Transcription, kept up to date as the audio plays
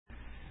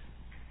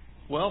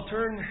Well,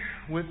 turn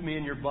with me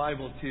in your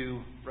Bible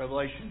to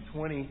Revelation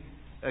 20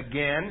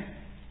 again,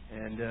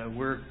 and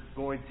we're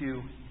going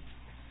to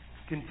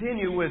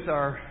continue with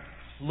our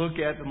look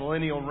at the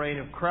millennial reign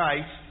of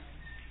Christ.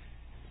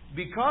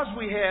 Because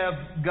we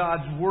have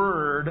God's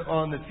Word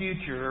on the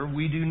future,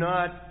 we do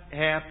not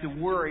have to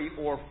worry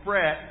or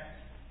fret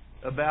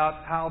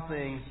about how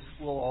things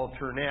will all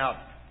turn out.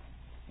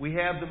 We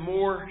have the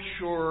more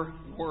sure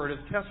word of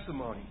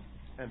testimony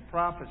and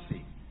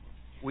prophecy.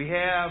 We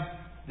have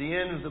the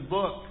end of the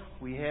book.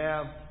 We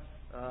have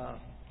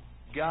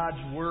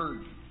God's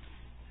Word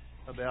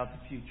about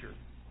the future.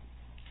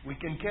 We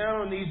can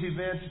count on these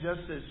events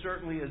just as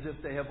certainly as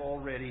if they have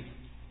already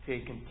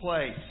taken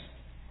place.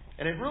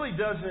 And it really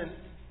doesn't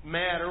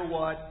matter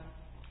what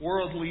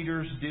world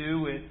leaders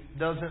do. It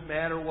doesn't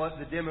matter what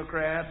the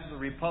Democrats, the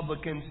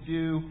Republicans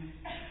do,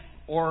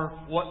 or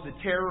what the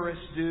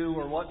terrorists do,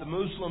 or what the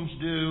Muslims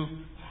do,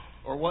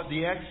 or what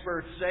the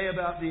experts say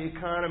about the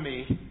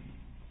economy.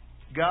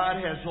 God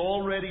has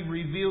already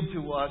revealed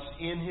to us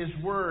in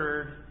His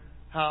Word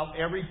how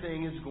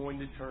everything is going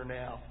to turn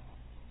out.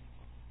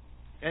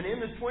 And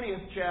in the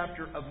 20th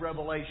chapter of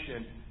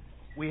Revelation,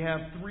 we have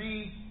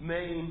three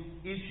main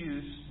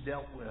issues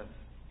dealt with.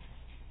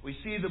 We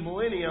see the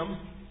millennium,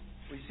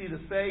 we see the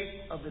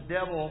fate of the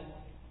devil,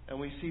 and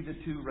we see the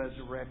two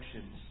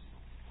resurrections.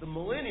 The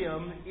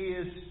millennium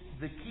is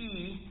the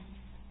key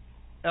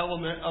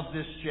element of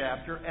this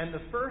chapter, and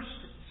the first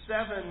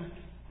 7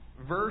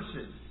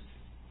 verses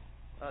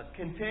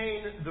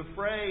contain the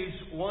phrase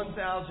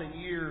 1,000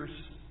 years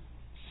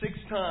 6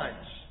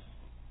 times.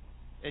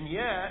 And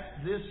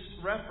yet, this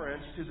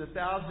reference to the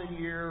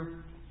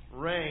 1,000-year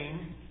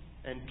reign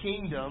and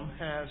kingdom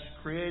has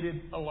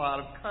created a lot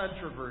of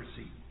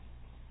controversy.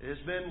 It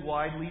has been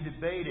widely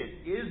debated.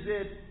 Is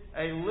it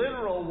a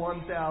literal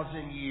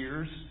 1,000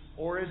 years,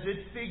 or is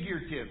it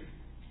figurative?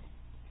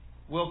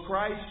 Will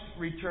Christ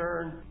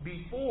return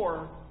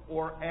before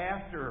or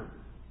after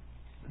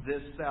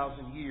this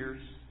 1,000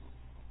 years?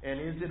 And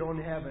is it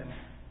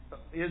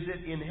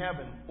in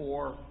heaven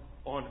or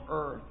on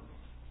earth?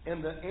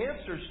 And the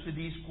answers to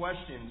these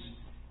questions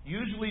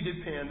usually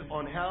depend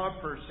on how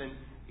a person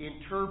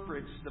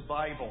interprets the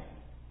Bible.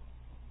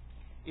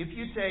 If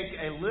you take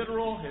a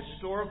literal,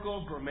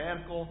 historical,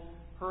 grammatical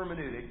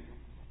hermeneutic,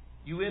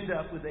 you end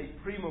up with a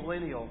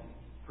premillennial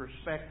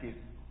perspective.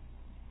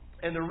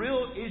 And the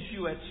real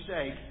issue at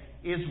stake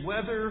is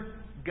whether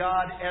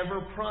God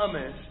ever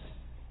promised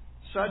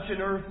such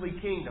an earthly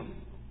kingdom.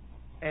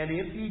 And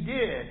if He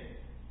did,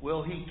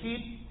 will He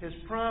keep His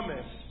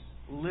promise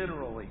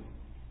literally?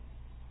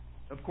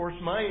 Of course,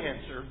 my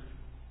answer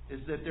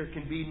is that there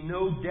can be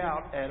no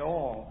doubt at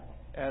all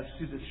as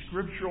to the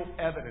scriptural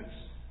evidence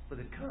for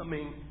the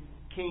coming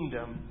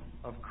kingdom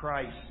of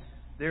Christ.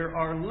 There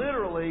are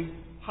literally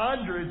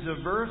hundreds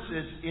of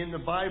verses in the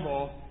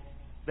Bible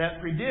that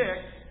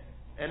predict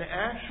an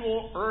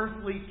actual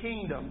earthly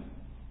kingdom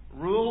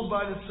ruled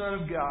by the Son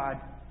of God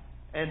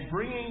and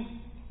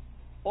bringing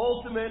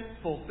ultimate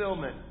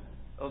fulfillment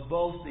of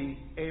both the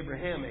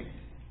Abrahamic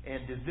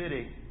and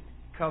Davidic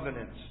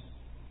covenants.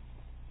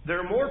 There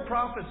are more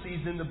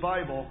prophecies in the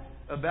Bible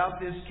about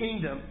this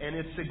kingdom and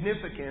its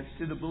significance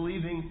to the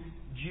believing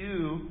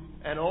Jew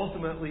and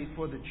ultimately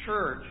for the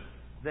church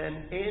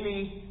than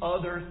any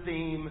other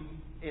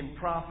theme in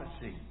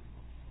prophecy.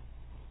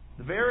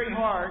 The very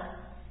heart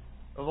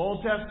of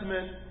Old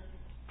Testament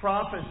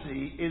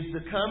prophecy is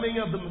the coming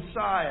of the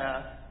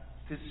Messiah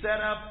to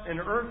set up an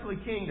earthly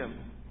kingdom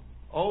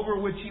over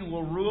which He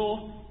will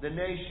rule the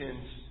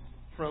nations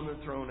from the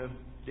throne of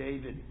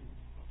David.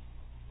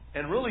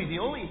 And really, the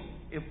only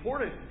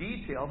important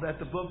detail that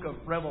the book of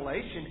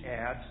Revelation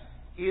adds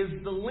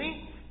is the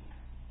length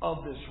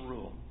of this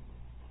rule.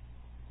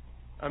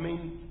 I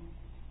mean,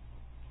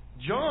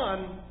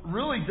 John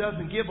really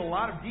doesn't give a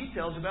lot of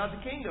details about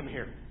the kingdom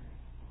here.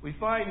 We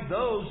find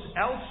those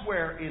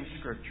elsewhere in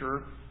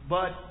Scripture,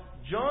 but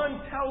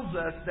John tells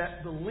us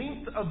that the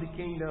length of the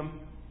kingdom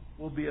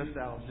will be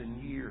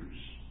 1,000 years.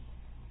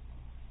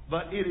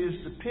 But it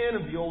is the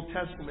pen of the Old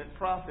Testament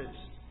prophets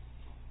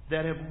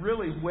that have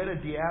really whetted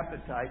the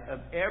appetite of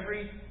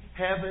every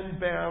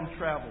heaven-bound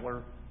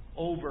traveler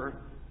over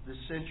the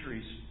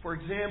centuries. For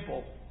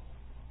example,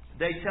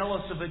 they tell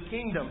us of a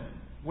kingdom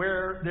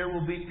where there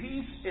will be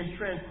peace and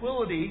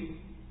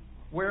tranquility,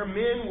 where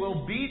men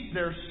will beat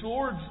their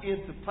swords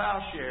into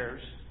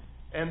plowshares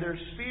and their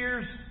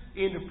spears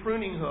into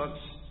pruning hooks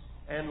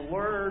and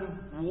learn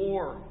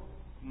war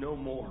no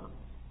more.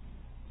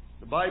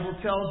 The Bible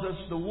tells us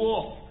the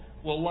wolf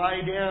will lie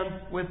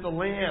down with the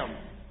lamb,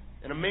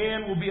 and a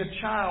man will be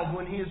a child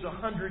when he is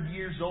 100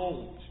 years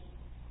old.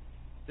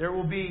 There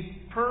will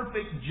be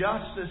perfect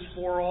justice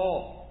for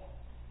all.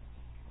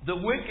 The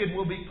wicked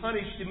will be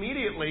punished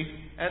immediately,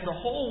 and the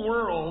whole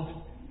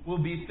world will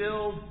be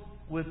filled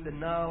with the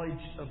knowledge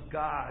of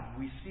God.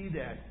 We see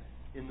that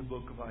in the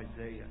book of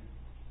Isaiah.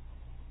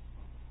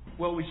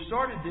 Well, we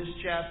started this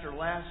chapter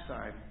last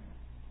time,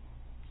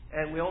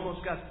 and we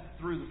almost got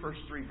through the first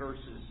 3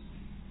 verses.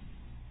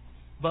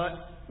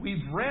 But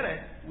we've read it.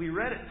 We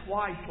read it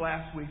twice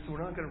last week, so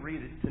we're not going to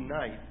read it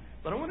tonight.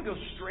 But I want to go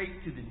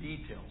straight to the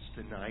details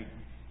tonight.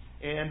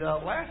 And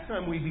last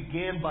time we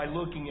began by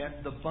looking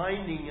at the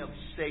binding of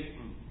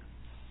Satan.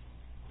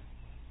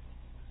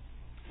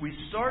 We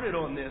started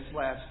on this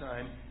last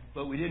time,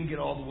 but we didn't get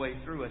all the way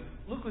through it.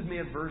 Look with me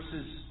at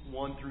verses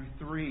 1 through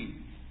 3.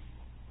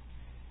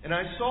 And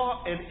I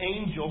saw an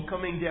angel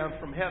coming down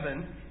from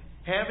heaven,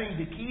 having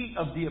the key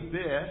of the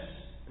abyss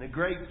and a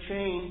great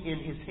chain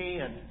in his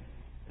hand.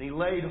 And he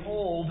laid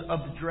hold of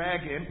the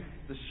dragon,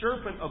 the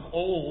serpent of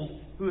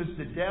old, who is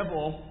the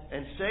devil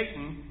and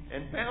Satan,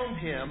 and bound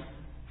him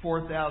for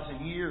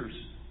 1,000 years,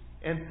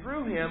 and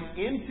threw him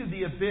into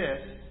the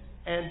abyss,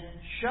 and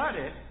shut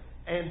it,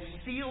 and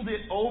sealed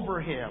it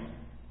over him,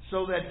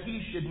 so that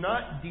he should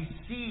not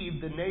deceive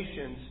the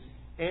nations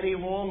any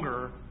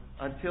longer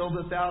until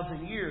the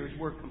 1,000 years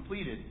were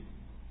completed.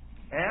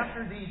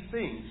 After these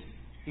things,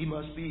 he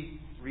must be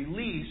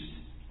released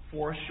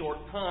for a short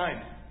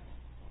time.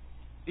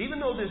 Even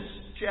though this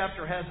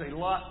chapter has a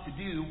lot to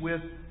do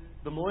with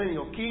the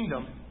millennial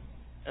kingdom,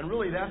 and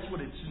really that's what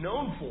it's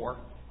known for,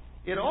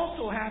 it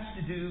also has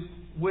to do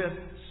with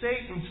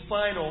Satan's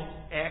final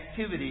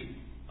activity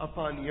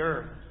upon the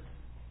earth.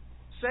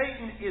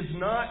 Satan is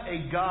not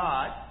a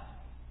god.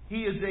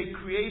 He is a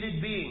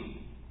created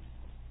being,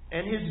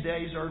 and his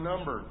days are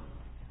numbered.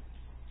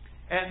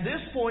 At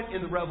this point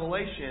in the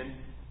Revelation,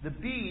 the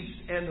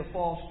beast and the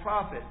false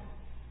prophet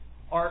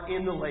are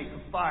in the lake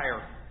of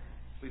fire.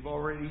 We've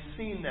already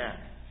seen that.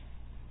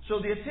 So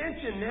the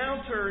attention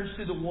now turns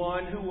to the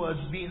one who was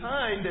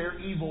behind their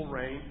evil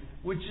reign,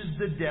 which is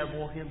the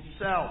devil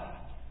himself.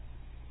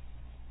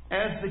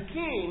 As the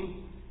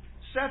king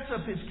sets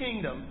up his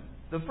kingdom,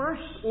 the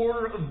first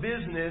order of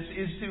business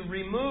is to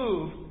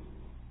remove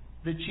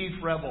the chief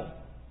rebel.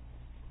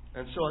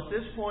 And so at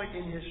this point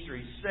in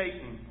history,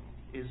 Satan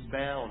is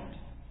bound.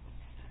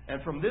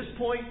 And from this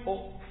point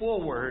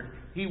forward,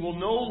 he will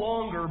no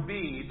longer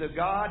be the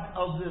god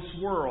of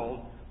this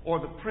world or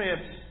the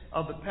prince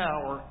of the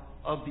power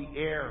of the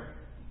air.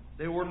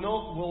 There will no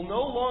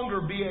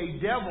longer be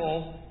a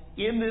devil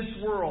in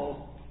this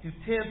world to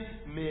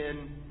tempt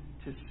men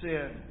to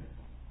sin.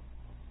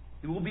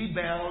 He will be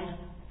bound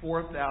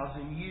for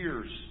 1,000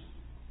 years.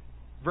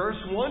 Verse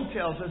 1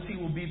 tells us he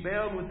will be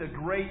bound with a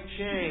great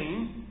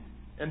chain,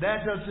 and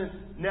that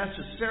doesn't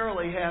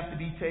necessarily have to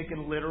be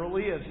taken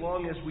literally, as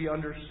long as we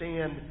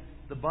understand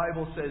the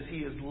Bible says he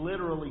is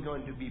literally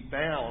going to be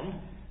bound.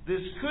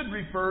 This could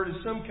refer to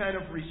some kind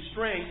of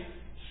restraint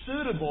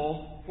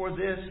suitable for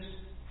this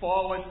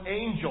fallen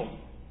angel.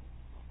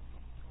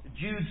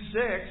 Jude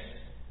 6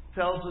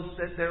 tells us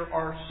that there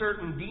are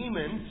certain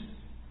demons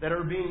that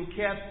are being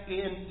kept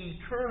in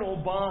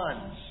eternal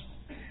bonds.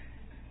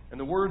 And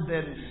the word that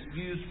is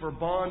used for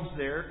bonds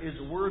there is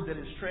a word that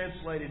is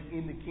translated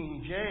in the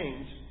King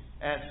James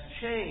as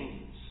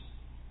chains.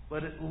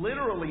 But it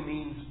literally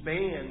means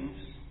bands,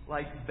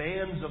 like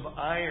bands of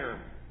iron.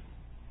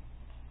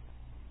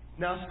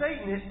 Now,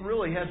 Satan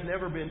really has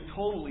never been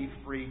totally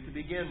free to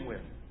begin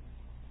with.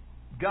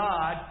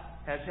 God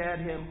has had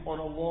him on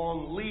a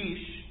long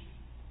leash,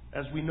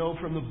 as we know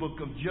from the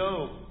book of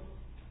Job.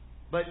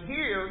 But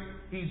here,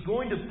 he's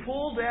going to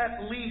pull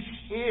that leash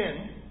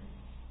in,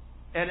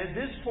 and at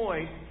this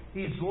point,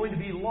 he's going to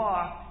be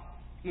locked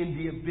in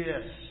the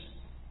abyss.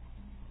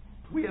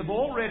 We have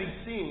already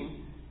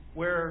seen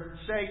where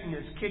Satan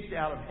is kicked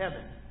out of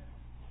heaven.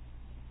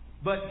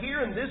 But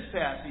here in this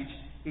passage,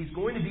 he's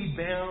going to be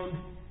bound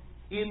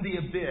in the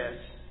abyss.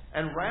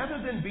 And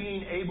rather than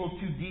being able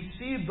to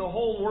deceive the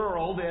whole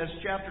world, as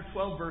chapter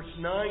 12, verse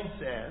 9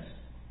 says,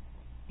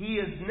 he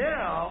is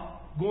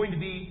now going to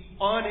be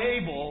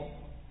unable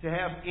to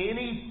have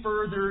any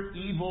further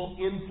evil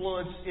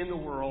influence in the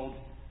world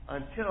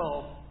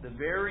until the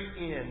very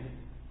end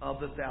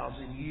of the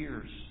 1,000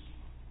 years.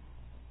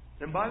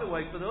 And by the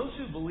way, for those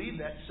who believe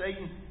that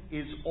Satan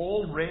is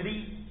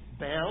already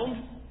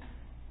bound,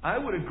 I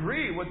would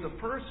agree with the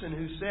person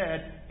who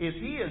said, if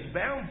he is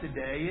bound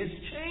today, his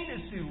chain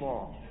is too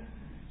long.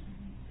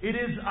 It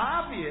is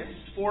obvious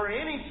for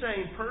any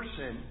sane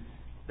person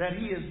that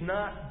he is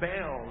not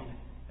bound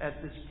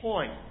at this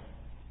point.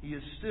 He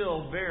is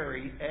still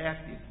very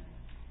active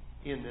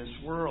in this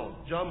world.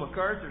 John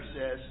MacArthur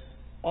says,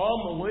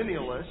 all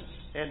millennialists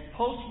and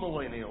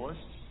postmillennialists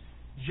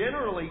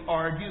generally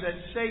argue that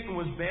Satan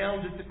was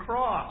bound at the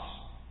cross,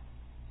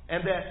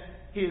 and that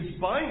his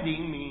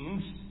binding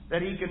means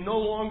that he can no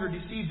longer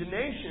deceive the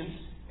nations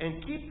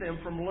and keep them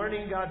from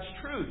learning God's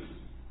truth.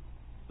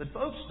 But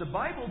folks, the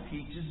Bible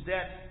teaches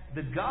that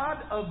the God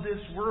of this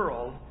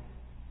world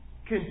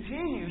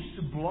continues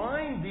to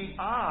blind the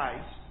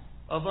eyes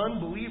of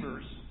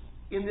unbelievers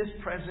in this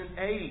present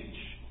age.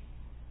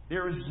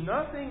 There is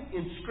nothing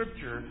in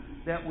Scripture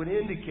that would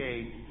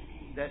indicate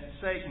that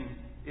Satan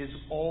is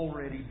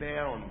already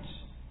bound.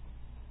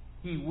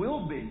 He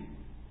will be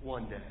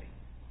one day.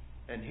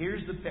 And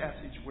here's the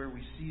passage where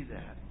we see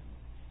that.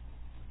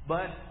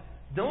 But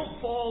don't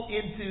fall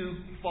into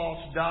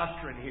false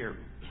doctrine here.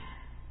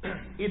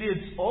 It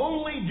is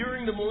only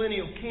during the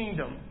millennial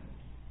kingdom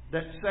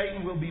that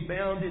Satan will be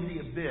bound in the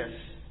abyss,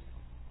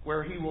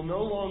 where he will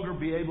no longer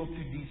be able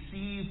to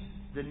deceive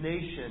the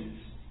nations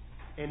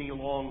any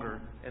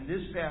longer. And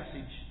this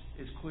passage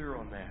is clear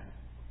on that.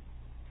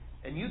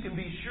 And you can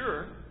be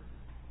sure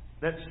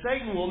that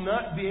Satan will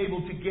not be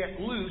able to get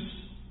loose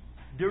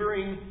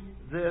during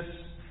this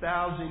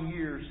 1,000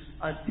 years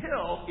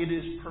until it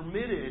is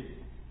permitted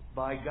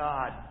by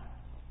God.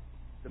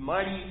 The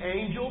mighty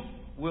angel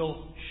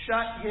will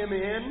shut him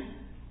in,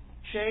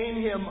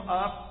 chain him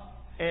up,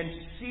 and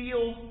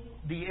seal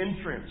the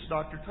entrance.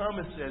 Dr.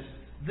 Thomas says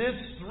this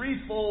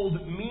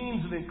threefold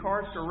means of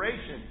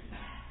incarceration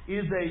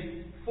is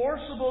a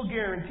forcible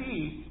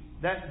guarantee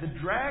that the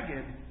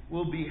dragon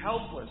will be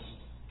helpless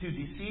to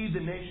deceive the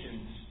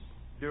nations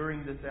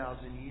during the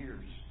 1,000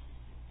 years.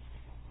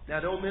 Now,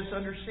 don't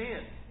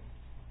misunderstand.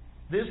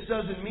 This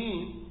doesn't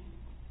mean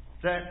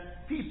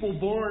that people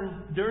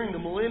born during the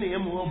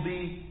millennium will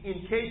be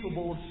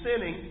incapable of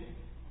sinning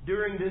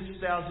during this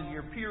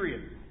 1,000-year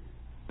period.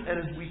 And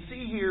as we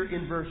see here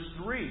in verse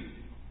 3,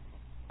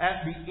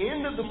 at the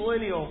end of the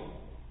millennial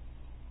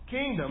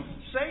kingdom,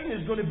 Satan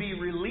is going to be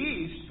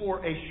released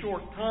for a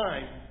short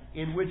time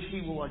in which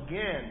he will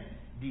again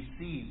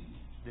deceive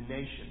the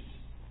nations.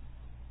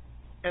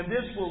 And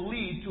this will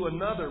lead to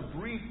another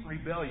brief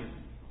rebellion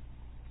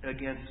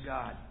against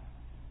God.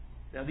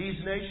 Now, these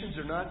nations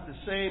are not the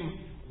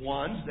same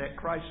ones that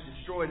Christ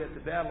destroyed at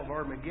the Battle of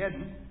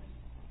Armageddon.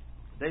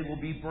 They will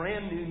be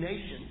brand new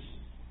nations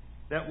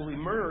that will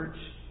emerge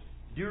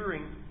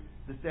during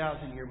the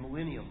 1,000-year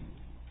millennium.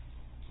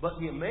 But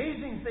the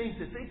amazing thing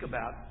to think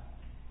about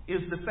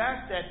is the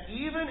fact that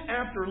even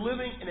after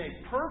living in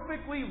a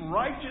perfectly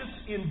righteous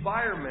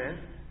environment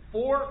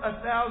for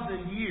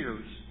 1,000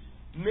 years,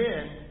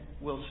 men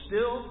will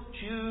still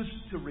choose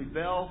to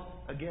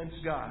rebel against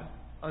God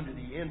under the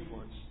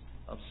influence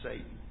of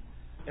Satan.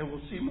 And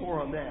we'll see more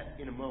on that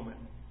in a moment.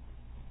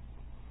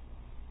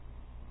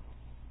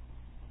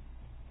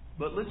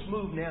 But let's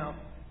move now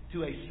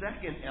to a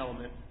second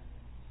element,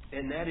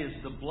 and that is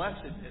the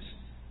blessedness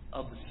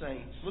of the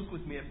saints. Look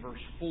with me at verse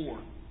 4.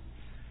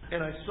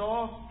 And I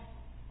saw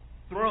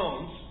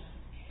thrones,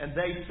 and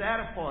they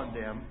sat upon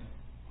them,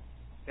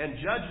 and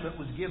judgment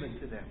was given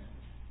to them.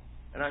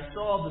 And I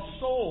saw the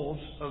souls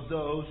of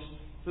those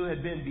who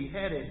had been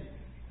beheaded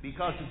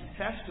because of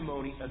the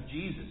testimony of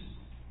Jesus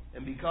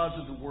and because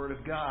of the Word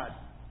of God,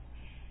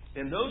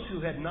 and those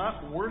who had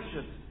not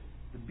worshipped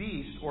the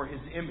beast or his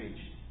image,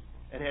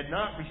 and had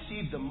not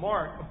received the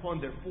mark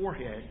upon their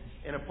forehead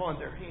and upon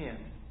their hand.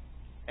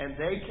 And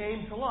they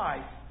came to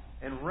life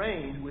and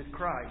reigned with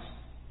Christ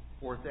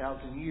for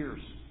 1,000 years.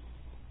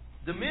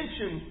 The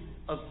mention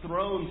of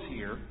thrones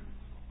here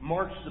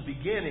marks the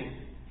beginning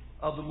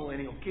of the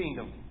millennial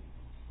kingdom.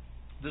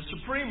 The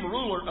supreme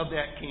ruler of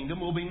that kingdom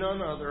will be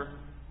none other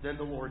than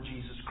the Lord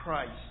Jesus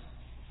Christ.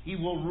 He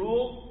will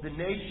rule the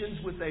nations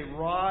with a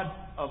rod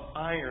of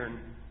iron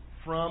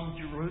from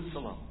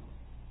Jerusalem.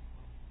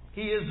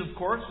 He is, of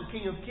course, the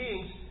King of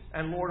Kings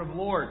and Lord of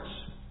Lords.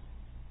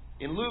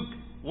 In Luke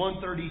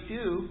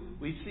 1:32,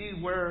 we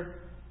see where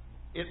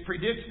it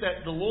predicts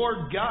that the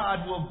Lord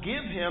God will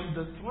give him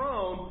the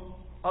throne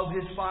of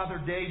his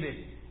father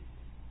David.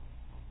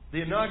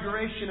 The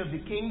inauguration of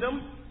the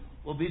kingdom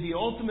will be the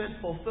ultimate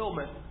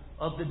fulfillment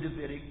of the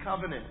Davidic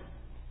covenant.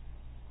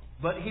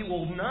 But he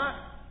will not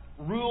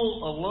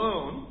rule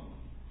alone.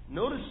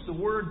 Notice the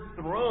word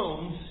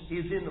thrones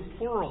is in the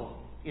plural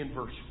in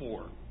verse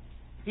 4.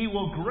 He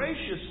will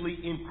graciously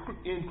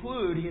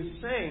include his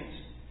saints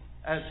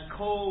as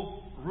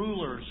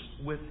co-rulers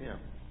with him.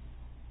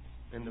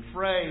 And the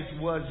phrase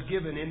 "was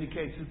given"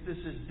 indicates that this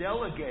is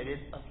delegated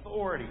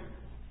authority.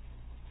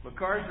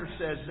 MacArthur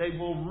says they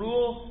will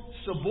rule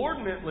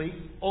subordinately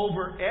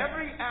over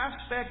every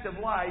aspect of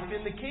life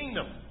in the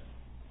kingdom.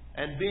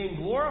 And being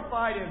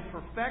glorified and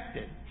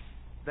perfected,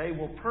 they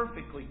will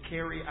perfectly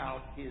carry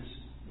out his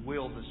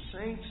will. The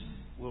saints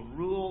will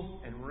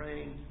rule and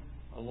reign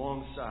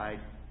alongside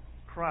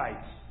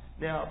Christ.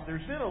 Now,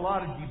 there's been a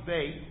lot of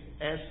debate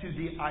as to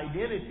the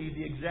identity,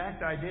 the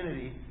exact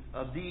identity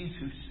of these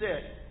who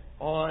sit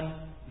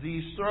on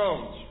these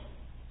thrones.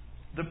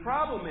 The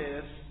problem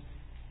is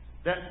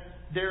that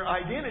their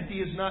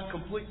identity is not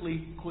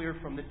completely clear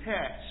from the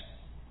text.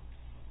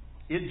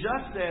 It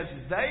just says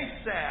they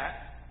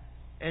sat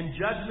and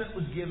judgment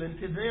was given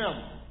to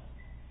them.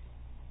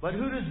 But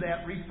who does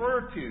that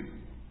refer to?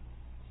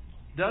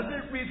 Does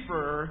it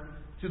refer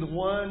to the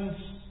ones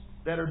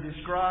that are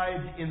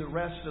described in the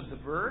rest of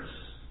the verse,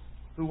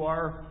 who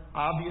are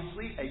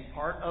obviously a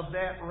part of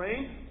that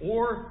reign?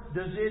 Or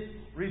does it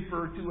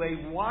refer to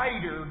a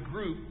wider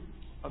group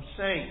of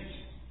saints?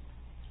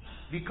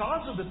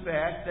 Because of the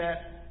fact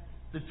that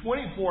the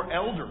 24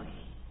 elders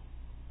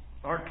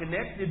are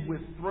connected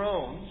with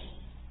thrones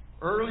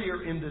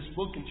earlier in this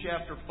book in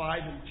chapter 5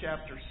 and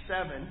chapter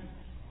 7,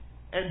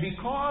 and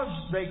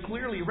because they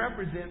clearly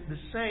represent the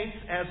saints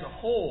as a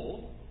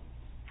whole,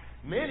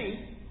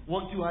 many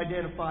want to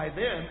identify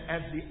them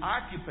as the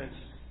occupants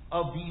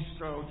of these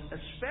thrones,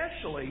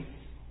 especially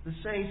the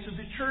saints of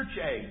the church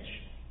age.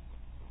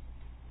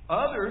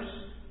 Others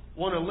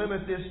want to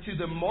limit this to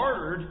the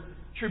martyred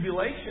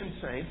tribulation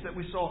saints that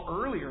we saw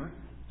earlier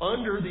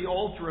under the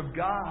altar of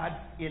God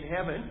in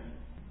heaven,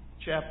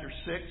 chapter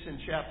 6 and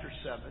chapter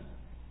 7.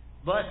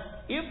 But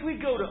if we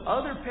go to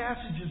other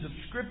passages of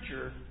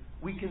Scripture,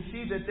 we can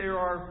see that there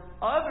are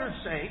other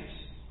saints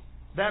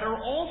that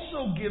are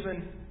also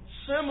given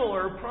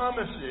similar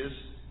promises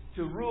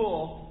to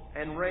rule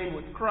and reign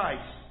with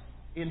Christ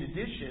in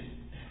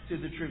addition to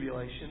the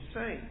tribulation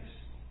saints.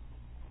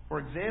 For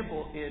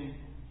example, in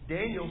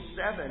Daniel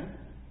 7,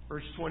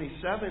 verse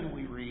 27,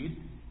 we read,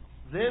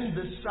 "Then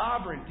the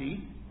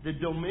sovereignty, the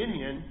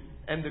dominion,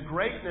 and the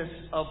greatness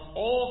of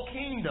all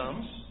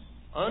kingdoms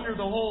under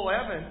the whole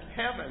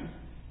heaven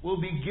will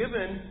be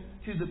given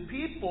to the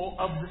people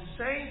of the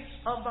saints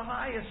of the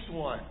highest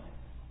one.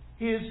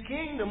 His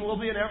kingdom will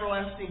be an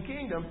everlasting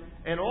kingdom,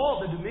 and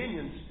all the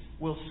dominions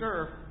will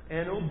serve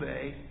and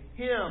obey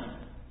Him."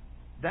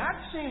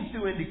 That seems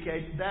to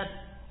indicate that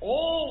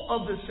all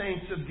of the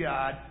saints of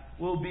God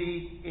will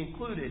be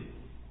included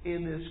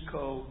in this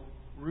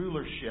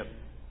co-rulership.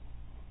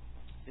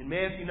 In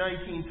Matthew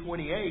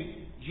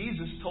 19:28,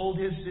 Jesus told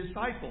His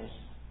disciples,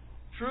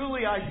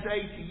 "Truly I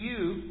say to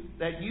you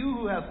that you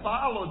who have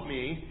followed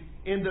me,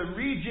 in the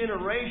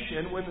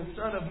regeneration when the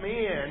Son of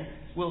Man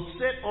will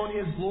sit on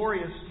His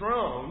glorious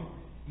throne,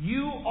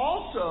 you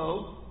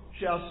also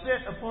shall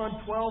sit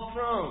upon 12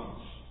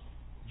 thrones,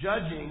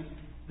 judging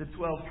the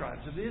 12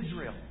 tribes of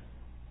Israel."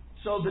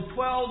 So the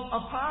 12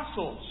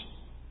 apostles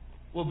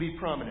will be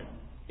prominent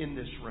in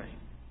this reign.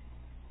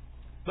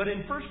 But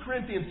in 1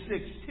 Corinthians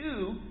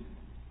 6:2,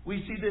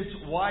 we see this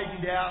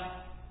widened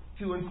out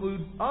to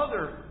include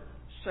other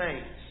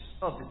saints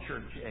of the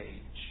church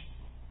age.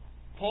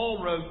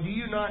 Paul wrote, "Do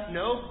you not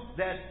know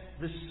that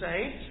the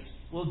saints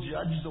will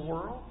judge the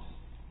world?"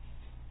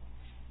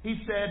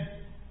 He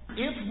said,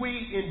 "If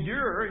we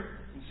endure,"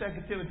 in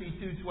 2 Timothy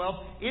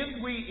 2:12,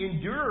 "if we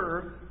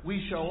endure,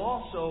 we shall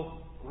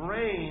also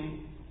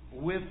reign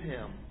with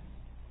Him."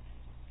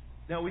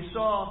 Now we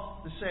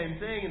saw the same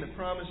thing in the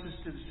promises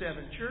to the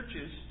 7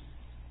 churches,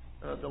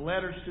 the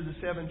letters to the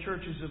 7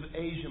 churches of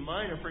Asia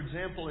Minor. For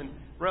example, in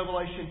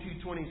Revelation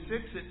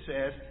 2:26 it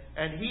says,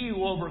 "And he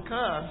who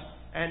overcomes,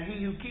 and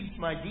he who keeps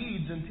my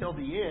deeds until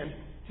the end,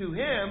 to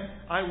him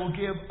I will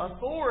give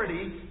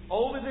authority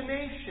over the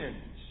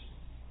nations."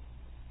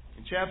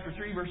 In chapter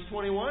 3, verse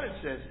 21,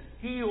 it says,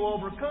 "He who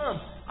overcomes,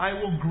 I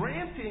will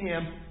grant to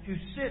him to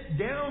sit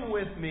down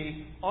with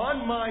me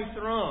on my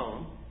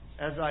throne,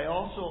 as I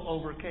also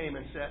overcame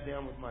and sat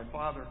down with my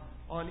Father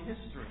on His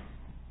throne."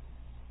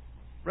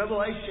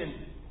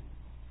 Revelation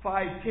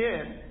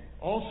 5:10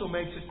 also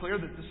makes it clear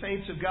that the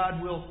saints of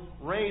God will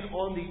reign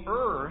on the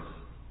earth,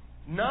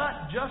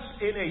 not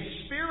just in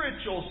a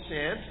spiritual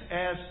sense,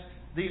 as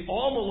the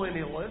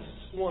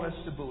all-millennialists want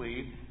us to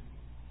believe,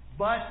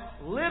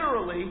 but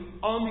literally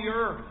on the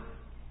earth.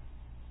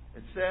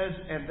 It says,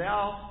 "And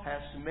thou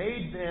hast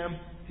made them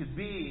to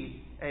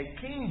be a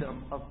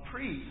kingdom of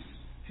priests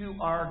to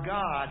our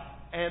God,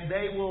 and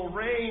they will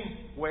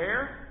reign"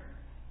 where?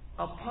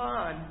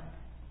 Upon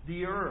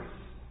the earth.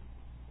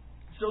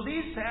 So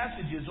these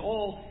passages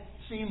all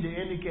seem to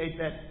indicate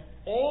that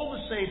all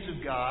the saints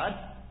of God,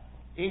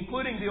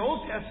 including the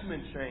Old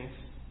Testament saints,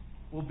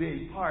 will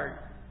be a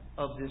part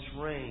of this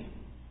reign.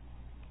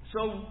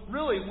 So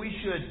really we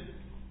should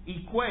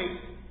equate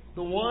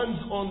the ones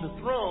on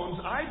the thrones,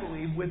 I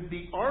believe, with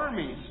the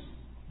armies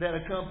that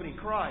accompany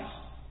Christ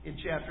in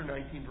chapter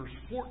 19, verse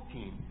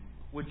 14,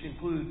 which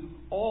include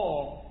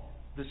all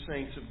the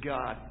saints of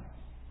God.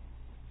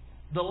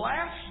 The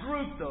last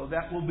group, though,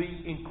 that will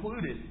be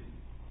included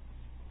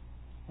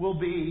will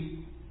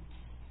be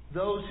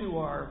those who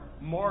are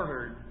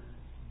martyred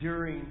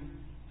during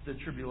the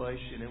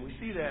tribulation. And we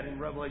see that in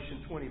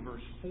Revelation 20,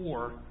 verse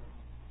 4.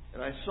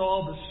 "And I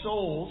saw the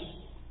souls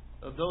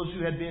of those who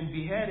had been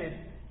beheaded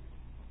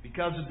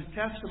because of the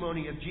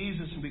testimony of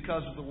Jesus and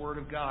because of the Word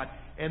of God,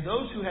 and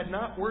those who had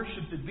not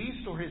worshipped the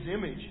beast or his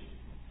image,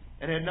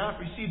 and had not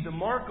received the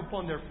mark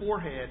upon their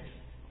foreheads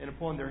and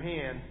upon their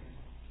hands,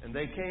 and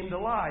they came to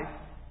life,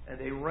 and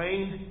they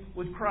reigned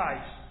with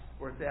Christ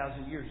for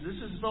 1,000 years."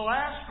 This is the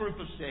last group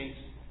of saints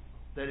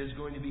that is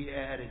going to be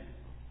added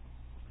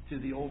to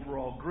the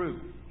overall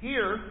group.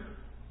 Here,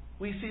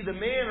 we see the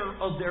manner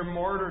of their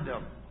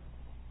martyrdom.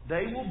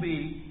 They will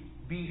be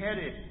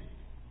beheaded.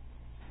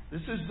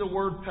 This is the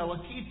word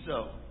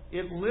pelagizo.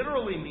 It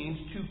literally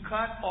means to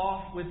cut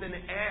off with an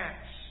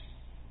axe.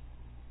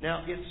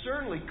 Now, it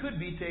certainly could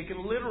be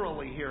taken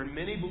literally here, and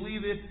many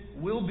believe it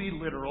will be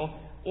literal,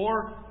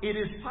 or it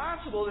is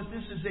possible that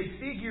this is a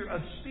figure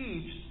of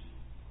speech,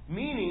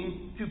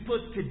 meaning to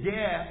put to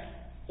death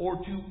or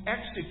to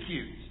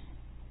execute.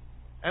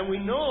 And we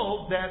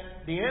know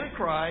that the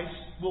Antichrist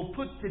will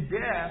put to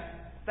death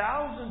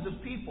thousands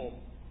of people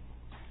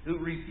who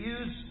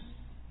refuse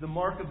the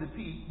mark of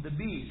the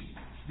beast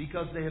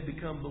because they have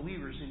become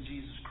believers in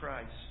Jesus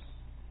Christ.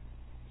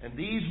 And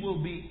these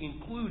will be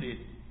included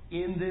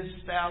in this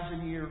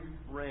 1,000-year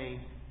reign,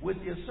 with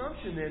the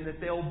assumption then that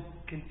they'll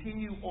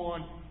continue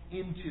on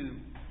into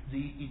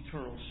the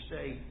eternal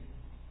state.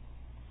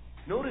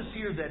 Notice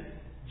here that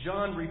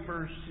John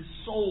refers to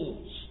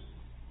souls.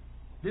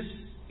 This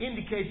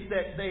indicates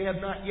that they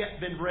have not yet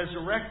been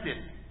resurrected,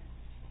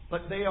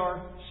 but they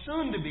are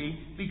soon to be,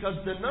 because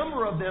the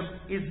number of them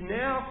is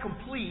now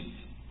complete,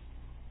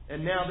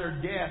 and now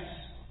their deaths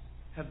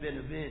have been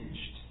avenged.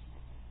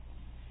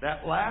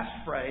 That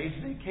last phrase,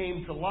 they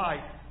came to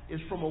life, is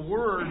from a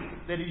word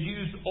that is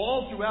used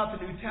all throughout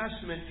the New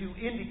Testament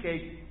to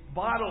indicate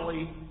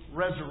bodily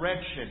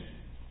resurrection.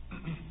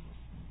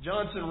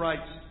 Johnson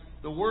writes,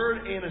 the word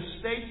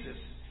anastasis,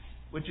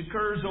 which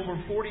occurs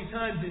over 40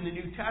 times in the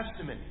New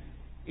Testament,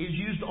 is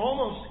used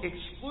almost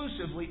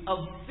exclusively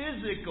of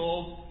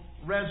physical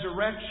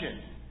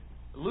resurrection.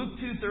 Luke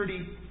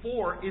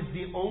 2:34 is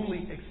the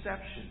only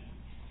exception.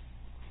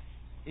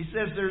 He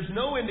says there's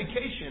no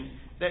indication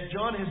that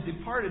John has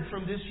departed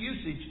from this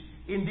usage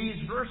in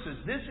these verses.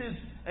 This is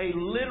a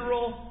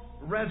literal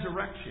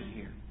resurrection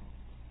here.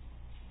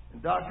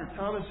 And Dr.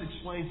 Thomas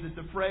explains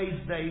that the phrase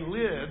 "they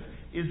lived"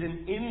 is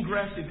an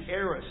ingressive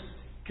aorist,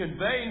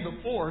 conveying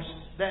the force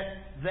that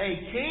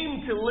they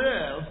came to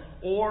live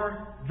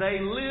or they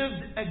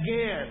lived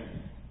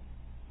again.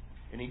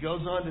 And he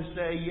goes on to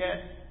say,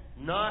 yet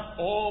not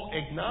all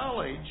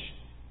acknowledge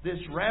this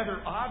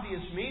rather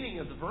obvious meaning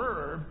of the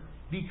verb,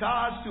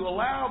 because to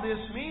allow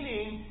this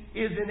meaning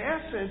is in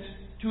essence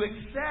to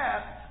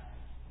accept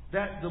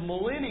that the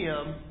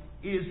millennium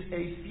is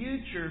a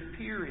future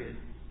period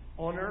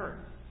on earth.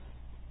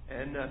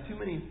 And too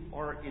many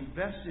are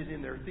invested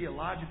in their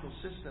theological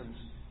systems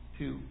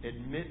to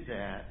admit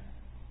that.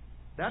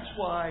 That's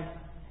why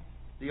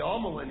the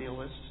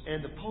all-millennialists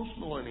and the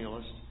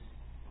post-millennialists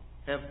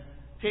have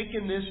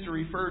taken this to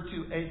refer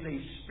to as a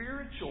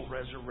spiritual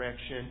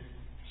resurrection,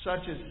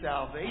 such as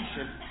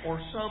salvation, or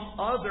some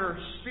other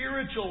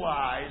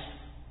spiritualized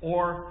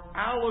or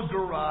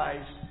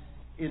allegorized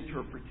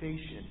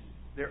interpretation.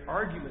 Their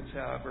arguments,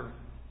 however,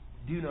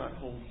 do not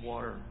hold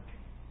water.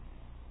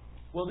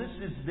 Well, this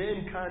is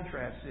then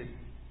contrasted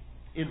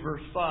in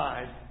verse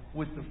 5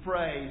 with the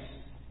phrase,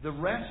 the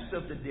rest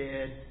of the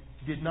dead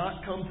did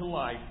not come to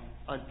life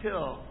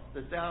until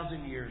the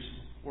 1,000 years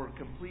were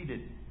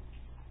completed.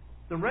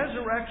 The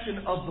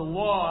resurrection of the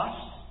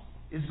lost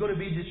is going to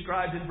be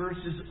described in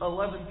verses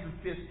 11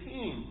 through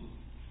 15.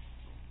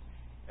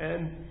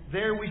 And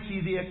there we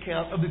see the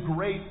account of the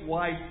great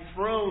white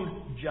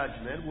throne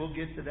judgment. We'll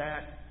get to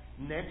that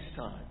next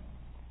time.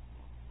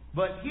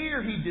 But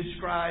here he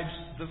describes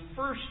the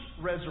first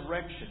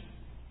resurrection.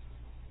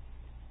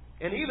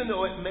 And even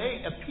though it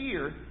may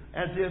appear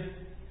as if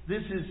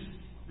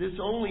this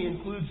only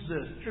includes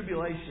the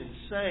tribulation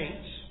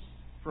saints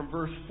from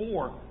verse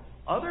 4,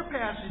 other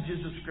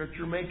passages of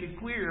Scripture make it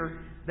clear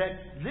that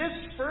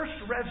this first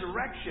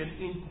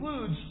resurrection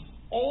includes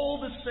all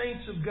the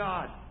saints of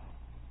God,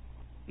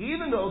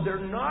 even though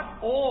they're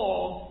not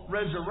all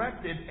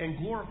resurrected and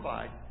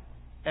glorified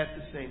at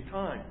the same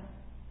time.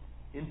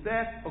 In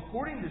fact,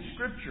 according to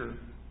Scripture,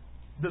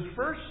 the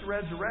first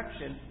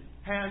resurrection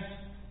has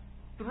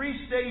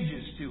 3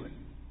 stages to it.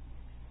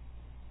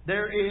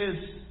 There is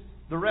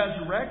the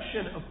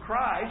resurrection of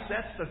Christ.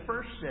 That's the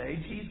first stage.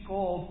 He's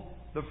called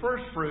the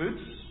first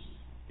fruits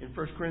in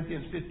 1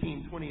 Corinthians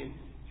 15, 20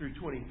 through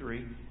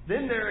 23.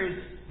 Then there is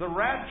the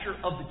rapture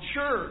of the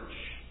church.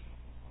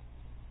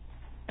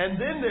 And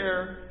then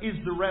there is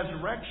the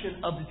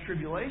resurrection of the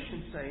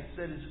tribulation saints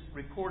that is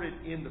recorded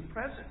in the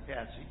present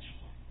passage.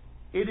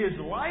 It is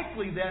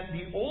likely that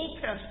the Old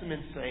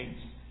Testament saints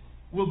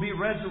will be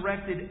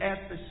resurrected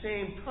at the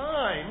same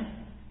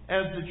time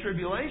as the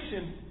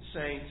tribulation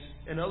saints.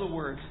 In other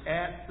words,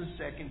 at the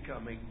second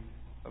coming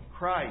of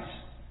Christ.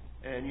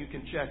 And you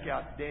can check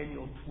out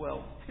Daniel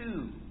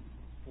 12:2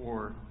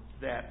 for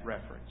that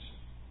reference.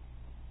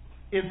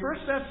 In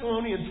 1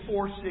 Thessalonians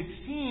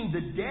 4:16,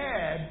 the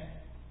dead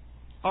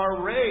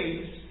are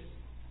raised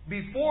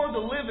before the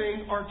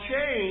living are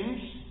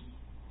changed,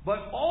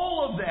 but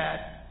all of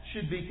that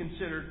should be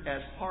considered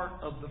as part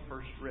of the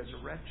first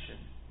resurrection.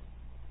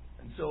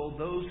 And so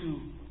those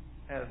who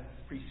have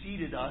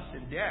preceded us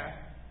in death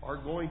are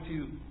going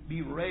to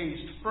be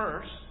raised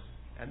first,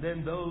 and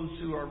then those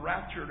who are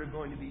raptured are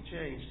going to be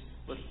changed.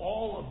 But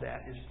all of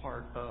that is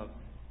part of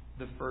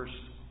the first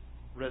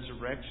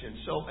resurrection.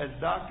 So as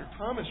Dr.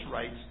 Thomas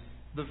writes,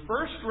 the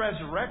first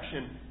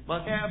resurrection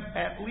must have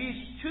at least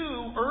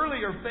 2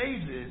 earlier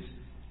phases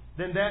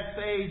than that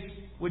phase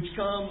which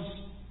comes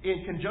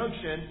in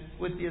conjunction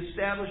with the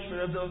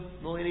establishment of the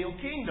millennial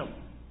kingdom.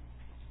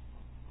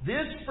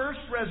 This first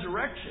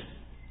resurrection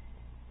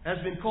has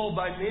been called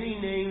by many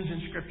names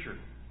in Scripture.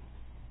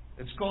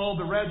 It's called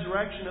the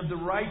resurrection of the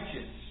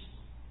righteous.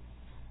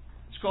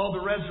 It's called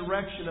the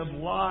resurrection of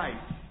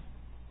life.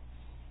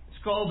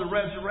 It's called the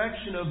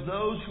resurrection of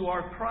those who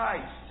are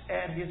Christ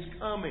at His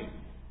coming.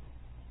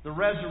 The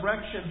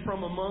resurrection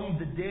from among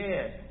the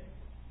dead.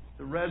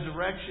 The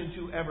resurrection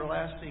to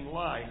everlasting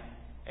life.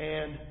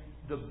 And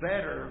the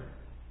better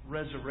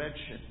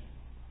resurrection.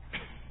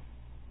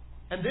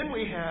 And then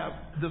we have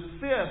the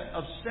 5th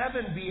of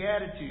 7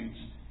 Beatitudes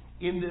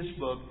in this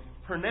book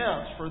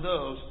pronounced for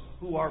those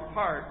who are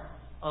part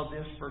of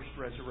this first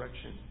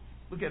resurrection.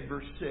 Look at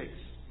verse 6.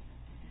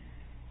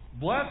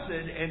 Blessed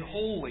and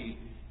holy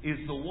is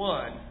the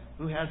one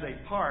who has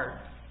a part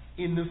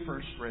in the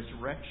first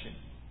resurrection.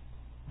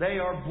 They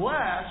are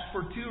blessed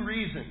for two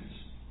reasons.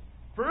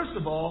 First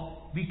of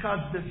all, because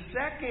the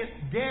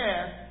second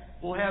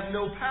death will have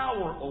no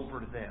power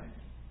over them.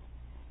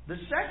 The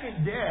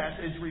second death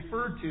is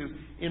referred to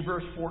in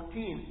verse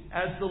 14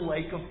 as the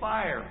lake of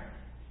fire.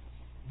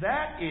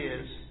 That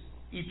is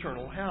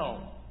eternal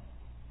hell.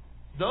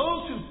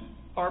 Those who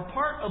are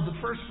part of the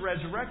first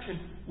resurrection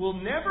will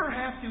never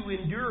have to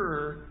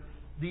endure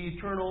the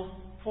eternal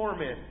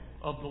torment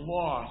of the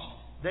lost.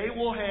 They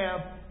will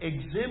have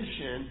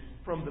exemption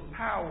from the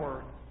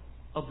power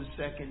of the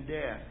second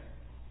death.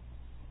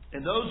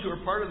 And those who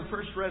are part of the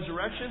first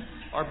resurrection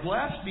are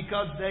blessed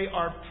because they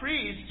are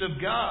priests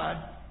of God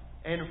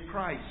and of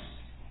Christ.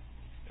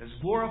 As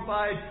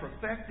glorified,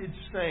 perfected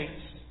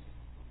saints,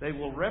 they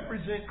will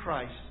represent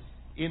Christ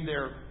in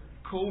their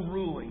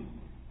co-ruling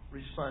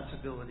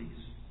responsibilities.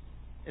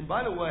 And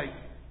by the way,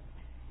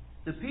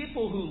 the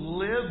people who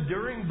live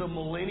during the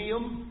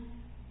millennium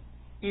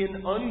in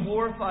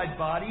unglorified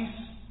bodies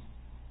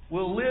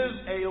will live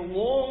a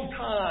long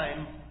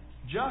time,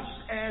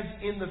 just as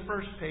in the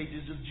first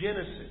pages of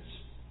Genesis.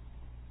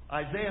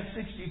 Isaiah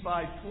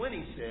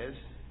 65:20 says,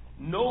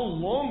 "No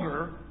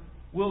longer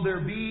will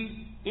there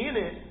be in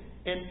it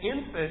an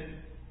infant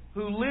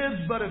who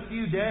lives but a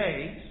few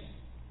days,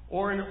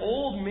 or an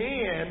old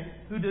man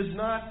who does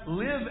not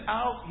live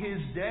out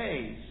his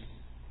days.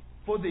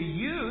 For the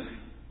youth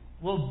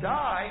will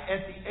die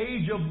at the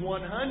age of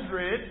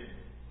 100.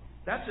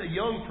 That's a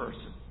young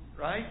person,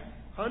 right?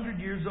 100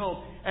 years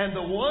old. And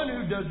the one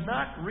who does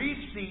not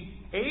reach the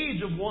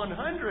age of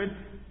 100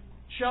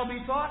 shall be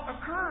thought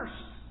accursed."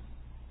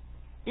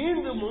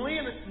 In the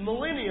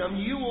millennium,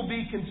 you will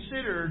be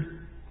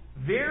considered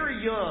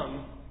very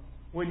young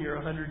when you're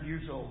 100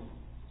 years old.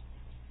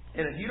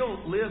 And if you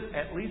don't live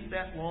at least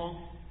that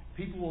long,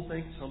 people will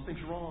think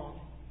something's wrong.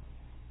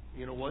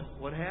 You know,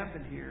 what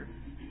happened here?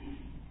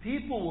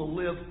 People will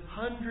live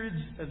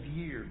hundreds of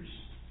years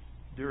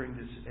during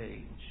this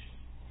age.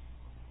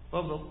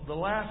 Well, the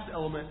last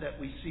element that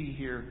we see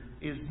here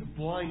is the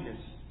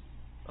blindness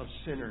of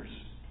sinners.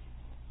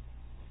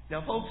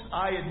 Now, folks,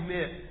 I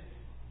admit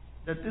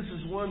that this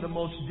is one of the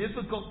most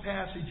difficult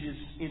passages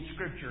in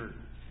Scripture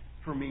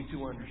for me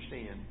to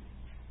understand.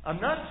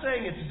 I'm not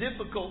saying it's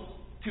difficult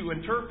to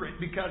interpret,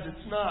 because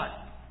it's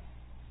not.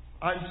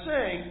 I'm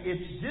saying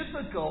it's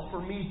difficult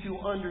for me to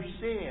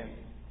understand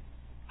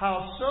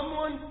how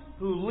someone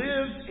who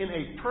lives in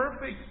a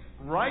perfect,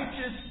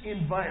 righteous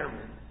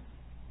environment,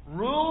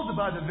 ruled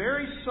by the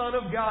very Son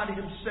of God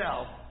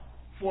Himself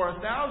for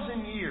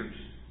 1,000 years,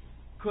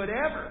 could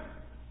ever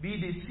be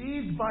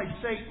deceived by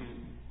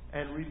Satan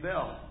and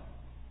rebel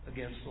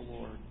against the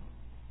Lord.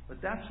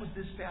 But that's what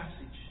this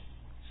passage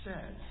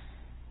says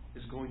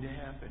is going to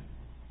happen.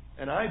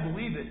 And I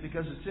believe it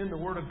because it's in the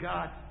Word of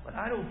God, but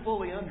I don't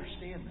fully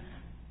understand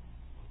that.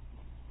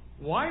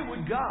 Why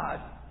would God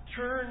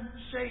turn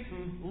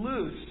Satan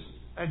loose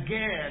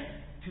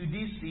again to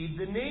deceive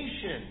the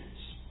nations?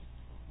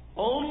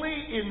 Only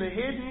in the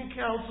hidden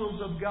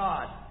counsels of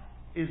God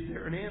is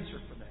there an answer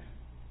for that.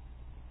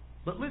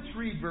 But let's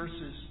read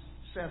verses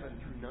 7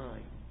 through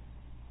 9.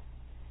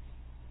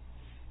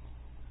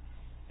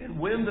 "And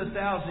when the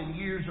 1,000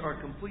 years are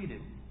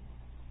completed,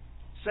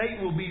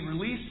 Satan will be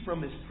released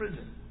from his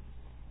prison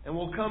and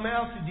will come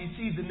out to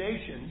deceive the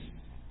nations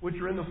which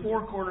are in the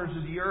four corners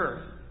of the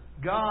earth,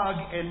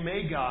 Gog and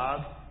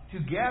Magog, to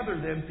gather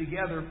them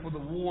together for the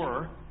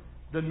war.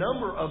 The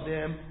number of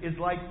them is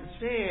like the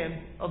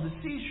sand of the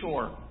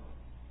seashore.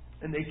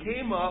 And they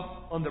came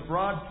up on the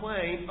broad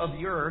plain of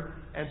the earth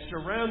and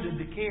surrounded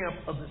the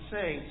camp of the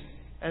saints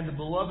and the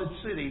beloved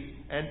city,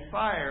 and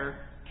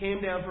fire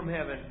came down from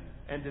heaven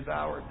and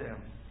devoured them."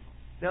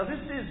 Now,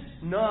 this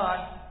is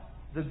not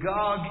the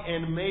Gog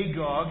and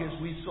Magog, as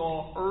we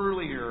saw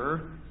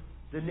earlier,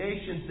 the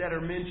nations that are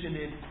mentioned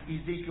in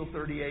Ezekiel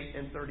 38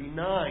 and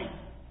 39.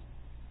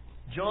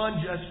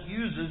 John just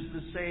uses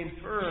the same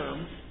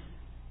terms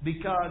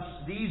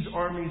because these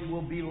armies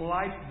will be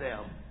like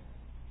them.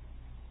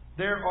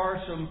 There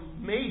are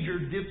some major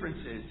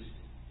differences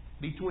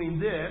between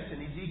this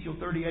and Ezekiel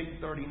 38 and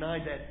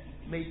 39 that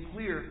make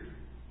clear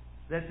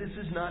that this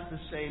is not the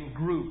same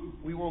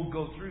group. We won't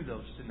go through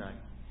those tonight.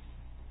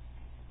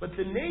 But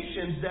the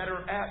nations that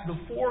are at the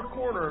four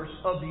corners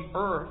of the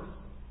earth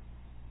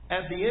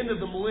at the end of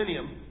the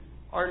millennium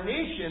are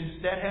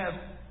nations that have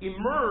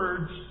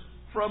emerged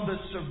from the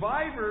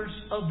survivors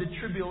of the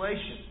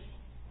tribulation.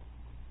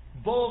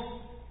 Both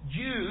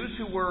Jews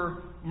who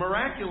were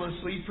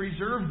miraculously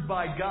preserved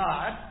by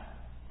God,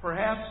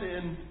 perhaps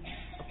in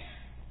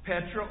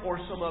Petra or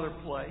some other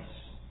place,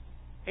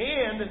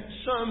 and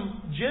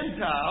some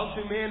Gentiles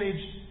who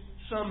managed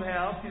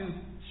somehow to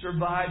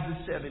survive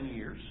the 7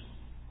 years.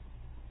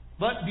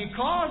 But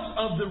because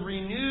of the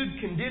renewed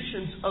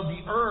conditions of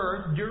the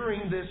earth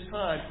during this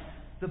time,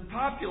 the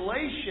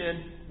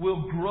population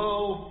will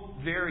grow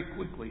very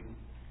quickly.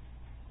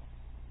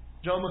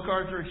 John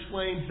MacArthur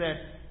explains that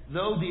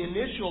though the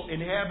initial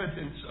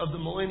inhabitants of the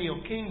millennial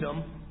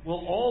kingdom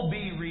will all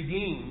be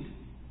redeemed.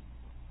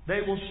 They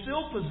will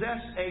still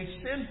possess a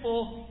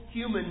sinful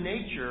human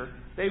nature.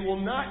 They will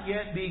not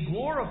yet be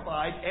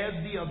glorified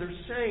as the other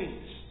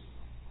saints.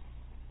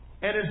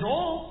 And as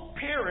all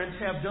parents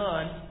have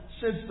done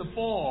since the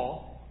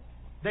fall,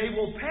 they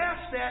will pass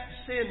that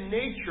sin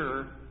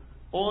nature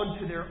on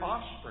to their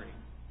offspring.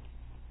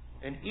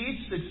 And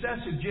each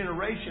successive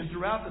generation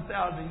throughout the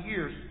 1,000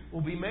 years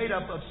will be made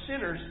up of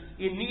sinners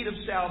in need of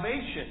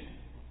salvation.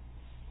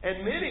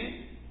 And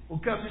many will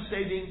come to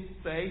saving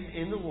faith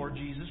in the Lord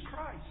Jesus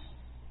Christ.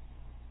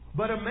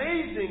 But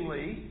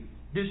amazingly,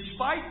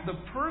 despite the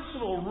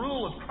personal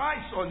rule of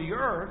Christ on the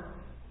earth,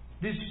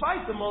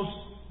 despite the most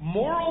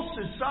moral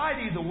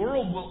society the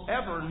world will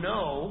ever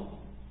know,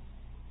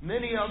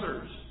 many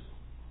others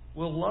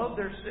will love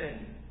their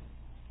sin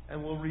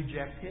and will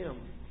reject Him.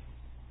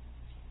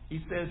 He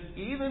says,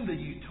 even the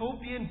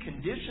utopian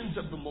conditions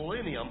of the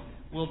millennium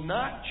will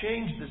not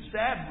change the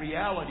sad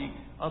reality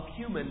of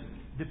human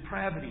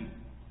depravity.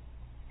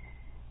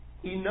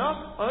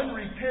 Enough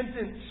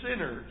unrepentant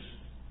sinners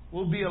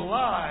will be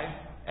alive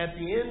at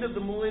the end of the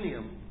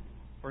millennium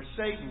for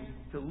Satan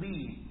to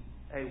lead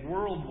a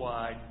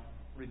worldwide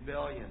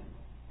rebellion.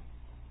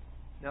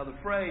 Now, the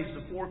phrase,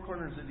 the four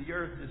corners of the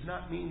earth, does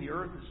not mean the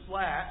earth is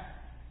flat.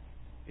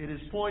 It is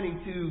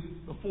pointing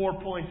to the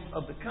 4 points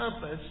of the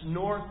compass,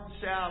 north,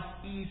 south,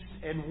 east,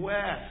 and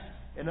west.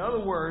 In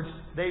other words,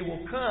 they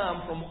will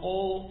come from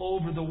all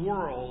over the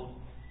world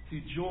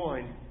to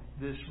join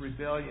this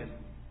rebellion.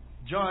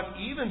 John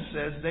even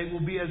says they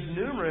will be as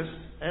numerous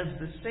as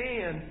the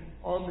sand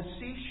on the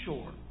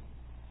seashore.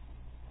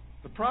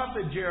 The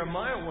prophet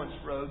Jeremiah once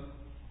wrote,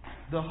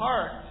 "The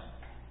heart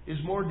is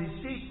more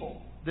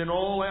deceitful than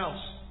all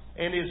else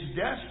and is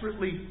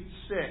desperately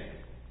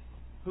sick.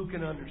 Who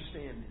can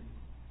understand it?"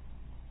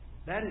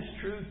 That is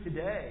true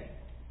today.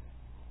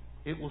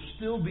 It will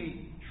still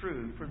be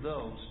true for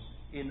those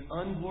in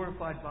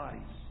unglorified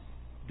bodies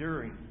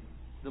during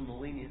the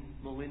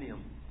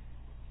millennium.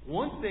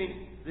 One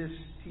thing this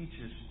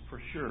teaches for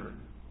sure,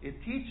 it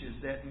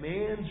teaches that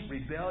man's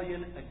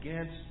rebellion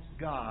against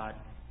God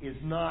is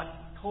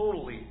not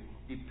totally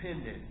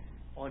dependent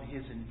on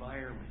his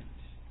environment.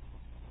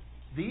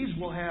 These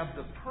will have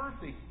the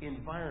perfect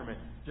environment,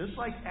 just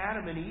like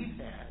Adam and Eve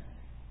had,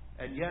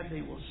 and yet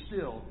they will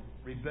still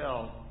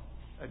rebel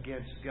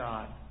against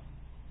God.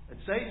 And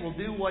Satan will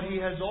do what he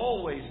has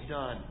always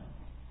done,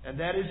 and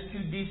that is to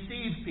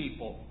deceive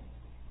people.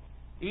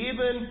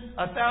 Even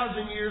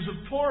 1,000 years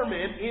of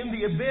torment in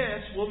the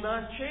abyss will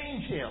not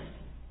change him.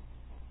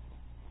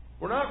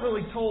 We're not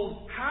really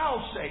told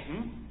how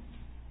Satan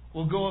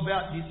will go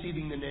about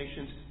deceiving the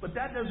nations, but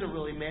that doesn't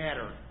really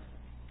matter.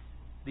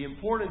 The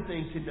important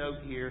thing to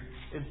note here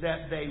is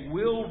that they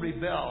will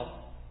rebel,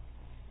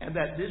 and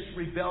that this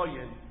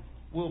rebellion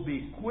will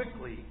be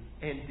quickly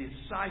and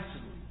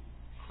decisively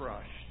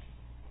crushed.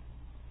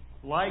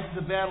 Like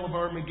the Battle of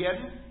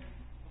Armageddon,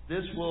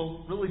 this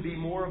will really be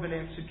more of an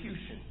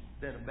execution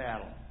than a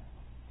battle.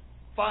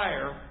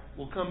 Fire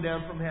will come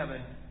down from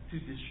heaven to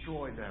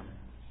destroy them.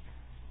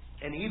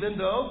 And even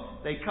though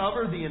they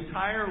cover the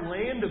entire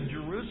land of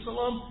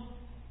Jerusalem,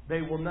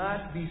 they will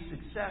not be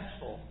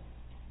successful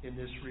in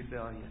this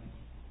rebellion.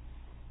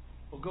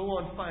 We'll go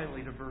on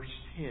finally to verse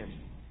 10.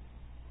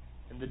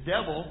 And the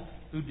devil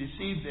who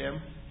deceived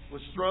them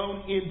was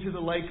thrown into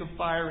the lake of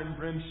fire and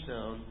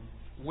brimstone,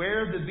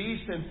 where the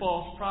beast and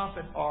false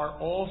prophet are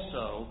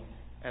also,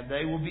 and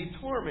they will be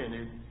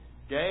tormented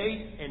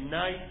day and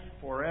night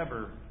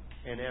forever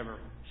and ever.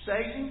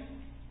 Satan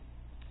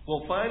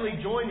will finally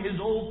join his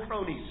old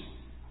cronies,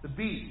 the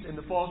beast and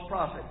the false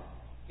prophet,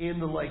 in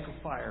the lake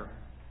of fire.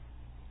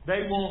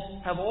 They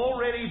will have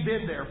already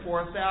been there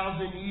for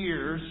 1,000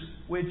 years,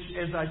 which,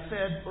 as I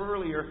said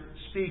earlier,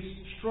 speaks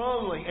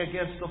strongly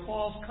against the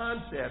false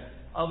concept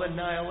of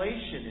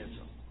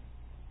annihilationism.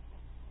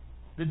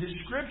 The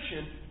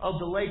description of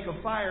the lake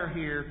of fire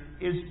here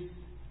is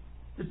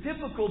the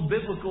typical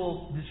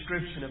biblical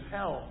description of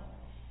hell.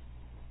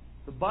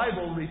 The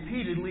Bible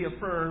repeatedly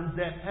affirms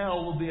that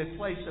hell will be a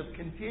place of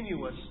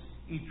continuous,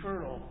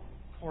 eternal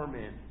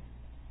torment.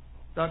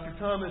 Dr.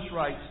 Thomas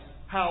writes,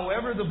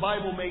 however the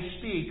Bible may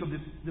speak of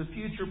the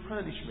future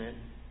punishment,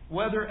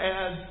 whether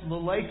as the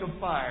lake of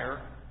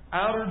fire,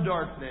 outer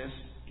darkness,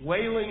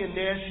 wailing and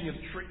gnashing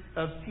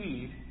of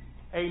teeth,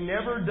 a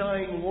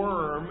never-dying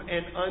worm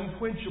and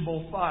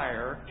unquenchable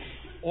fire,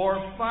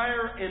 or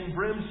fire and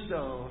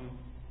brimstone,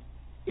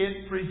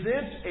 it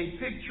presents a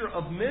picture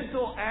of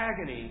mental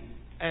agony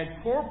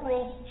and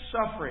corporal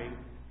suffering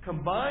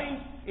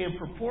combined in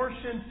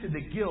proportion to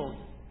the guilt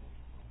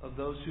of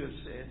those who have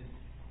sinned.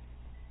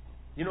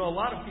 You know, a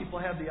lot of people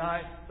have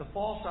the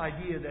false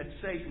idea that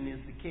Satan is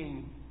the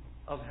king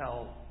of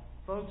hell.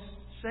 Folks,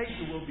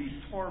 Satan will be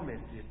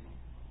tormented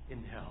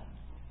in hell.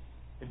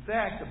 In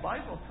fact, the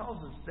Bible tells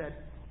us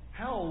that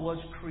hell was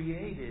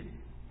created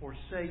for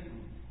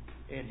Satan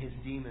and his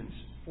demons,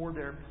 for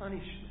their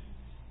punishment.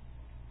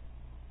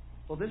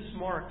 Well, this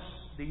marks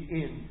the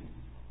end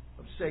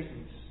of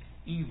Satan's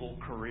evil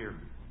career.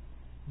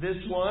 This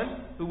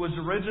one, who was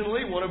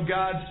originally one of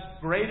God's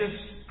greatest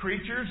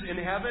creatures in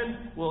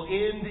heaven will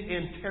end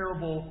in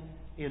terrible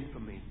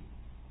infamy.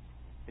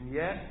 And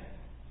yet,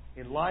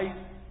 in light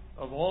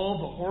of all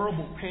the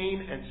horrible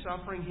pain and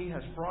suffering He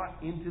has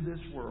brought into this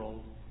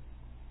world,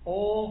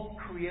 all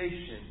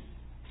creation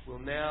will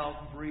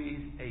now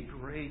breathe a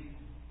great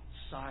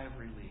sigh of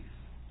relief.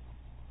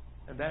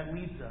 And that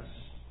leads us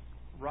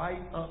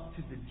right up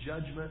to the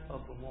judgment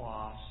of the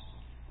lost,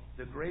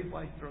 the great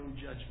white throne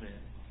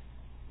judgment.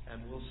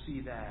 And we'll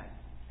see that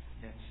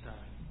next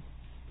time.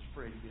 Let's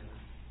pray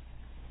together.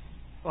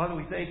 Father,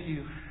 we thank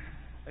You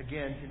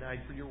again tonight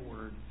for Your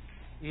word.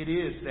 It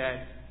is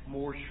that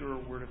more sure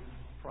word of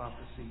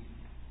prophecy.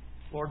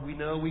 Lord, we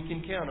know we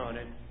can count on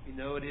it. We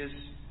know it is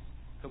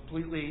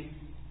completely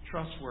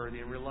trustworthy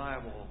and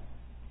reliable.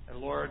 And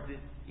Lord,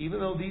 even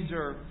though these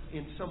are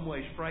in some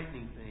ways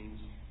frightening things,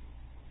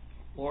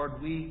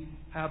 Lord, we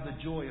have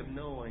the joy of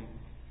knowing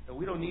that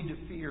we don't need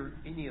to fear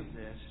any of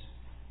this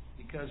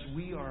because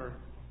we are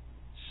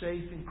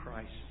safe in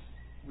Christ.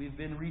 We've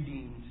been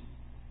redeemed.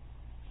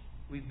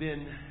 We've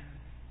been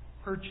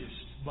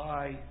purchased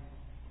by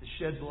the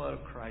shed blood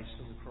of Christ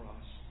on the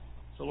cross.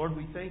 So, Lord,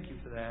 we thank You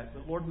for that.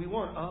 But, Lord, we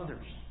want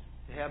others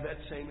to have that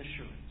same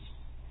assurance.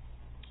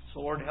 So,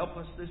 Lord, help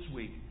us this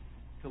week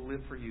to live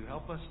for You.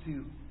 Help us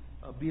to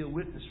be a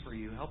witness for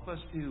You. Help us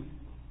to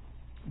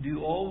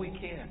do all we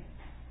can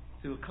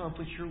to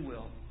accomplish Your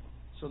will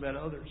so that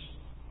others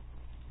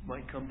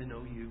might come to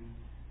know You.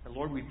 And,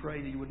 Lord, we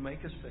pray that You would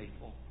make us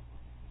faithful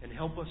and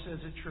help us as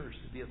a church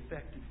to be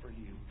effective for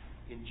You.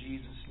 In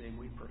Jesus' name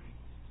we pray.